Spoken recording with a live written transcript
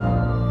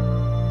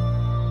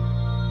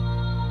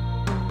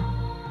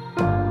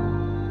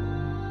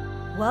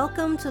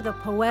Welcome to the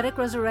Poetic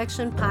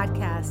Resurrection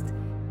Podcast,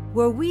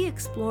 where we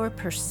explore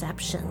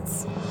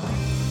perceptions.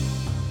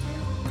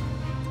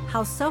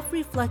 How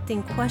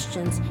self-reflecting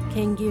questions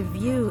can give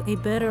you a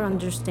better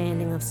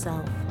understanding of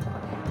self.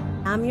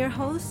 I'm your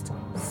host,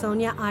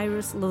 Sonia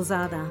Iris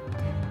Lozada.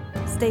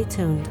 Stay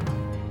tuned.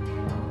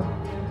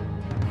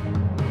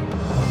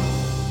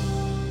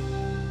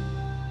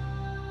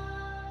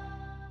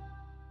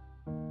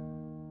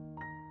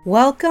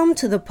 Welcome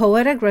to the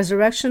Poetic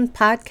Resurrection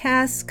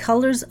Podcast,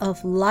 Colors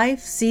of Life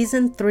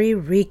Season 3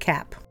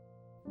 Recap.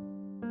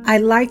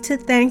 I'd like to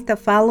thank the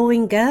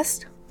following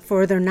guests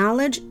for their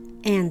knowledge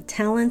and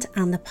talent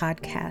on the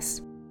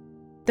podcast.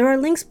 There are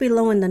links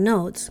below in the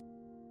notes,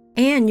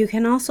 and you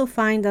can also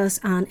find us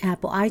on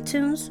Apple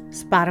iTunes,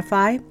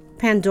 Spotify,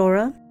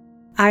 Pandora,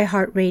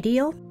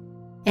 iHeartRadio,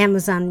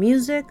 Amazon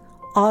Music,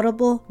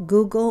 Audible,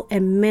 Google,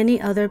 and many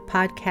other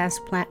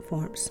podcast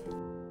platforms.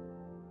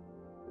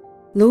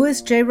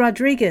 Luis J.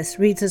 Rodriguez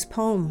reads his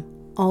poem,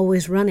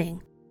 Always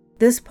Running.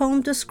 This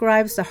poem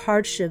describes the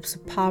hardships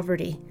of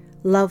poverty,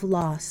 love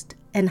lost,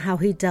 and how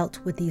he dealt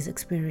with these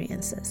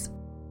experiences.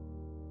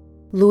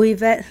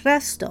 Louisette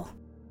Resto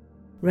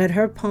read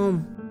her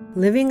poem,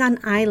 Living on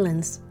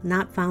Islands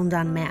Not Found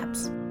on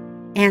Maps,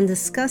 and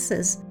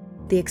discusses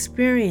the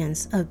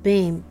experience of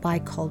being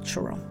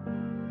bicultural.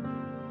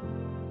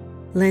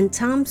 Lynn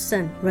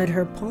Thompson read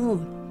her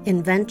poem,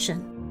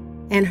 Invention,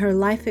 and her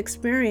life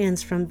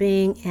experience from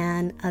being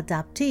an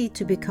adoptee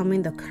to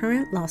becoming the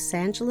current Los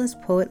Angeles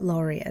Poet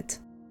Laureate.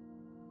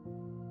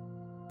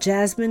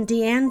 Jasmine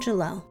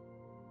D'Angelo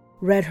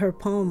read her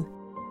poem,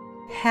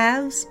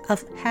 Halves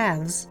of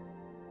Halves,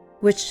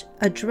 which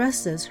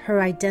addresses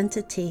her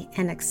identity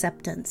and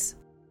acceptance.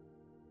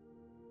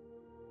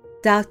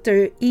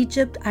 Dr.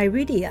 Egypt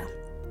Iridia,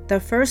 the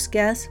first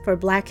guest for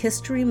Black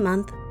History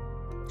Month,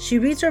 she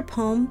reads her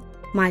poem,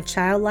 My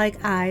Childlike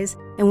Eyes,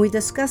 and we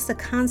discuss the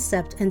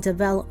concept and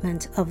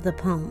development of the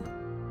poem.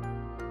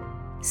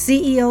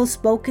 CEO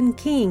Spoken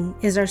King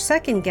is our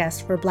second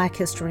guest for Black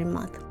History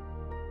Month.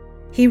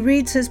 He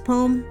reads his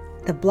poem,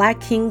 The Black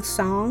King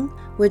Song,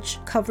 which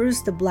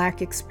covers the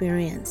Black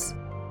experience.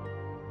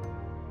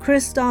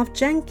 Christoph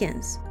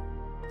Jenkins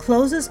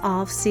closes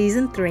off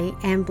Season 3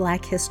 and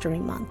Black History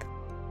Month.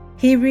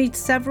 He reads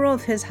several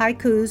of his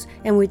haikus,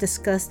 and we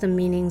discuss the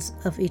meanings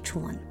of each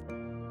one.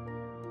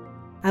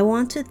 I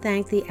want to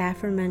thank the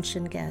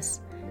aforementioned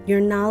guests. Your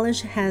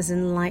knowledge has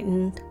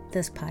enlightened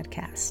this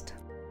podcast.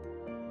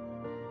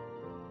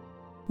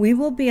 We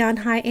will be on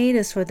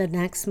hiatus for the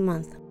next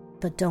month,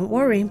 but don't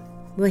worry,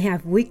 we'll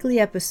have weekly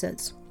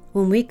episodes.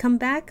 When we come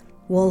back,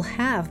 we'll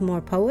have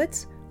more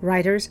poets,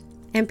 writers,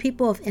 and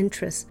people of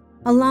interest,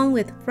 along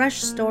with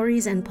fresh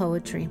stories and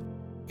poetry.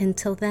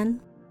 Until then,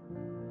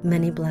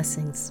 many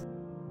blessings.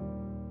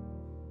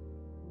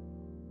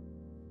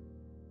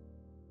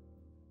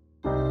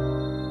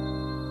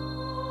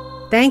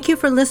 Thank you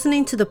for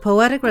listening to the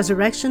Poetic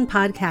Resurrection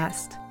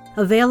Podcast,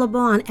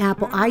 available on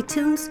Apple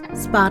iTunes,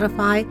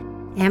 Spotify,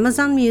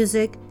 Amazon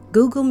Music,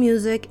 Google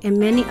Music, and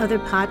many other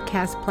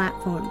podcast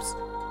platforms.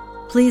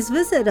 Please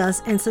visit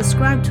us and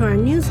subscribe to our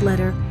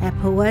newsletter at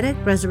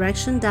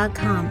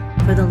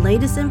poeticresurrection.com for the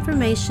latest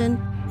information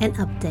and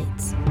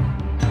updates.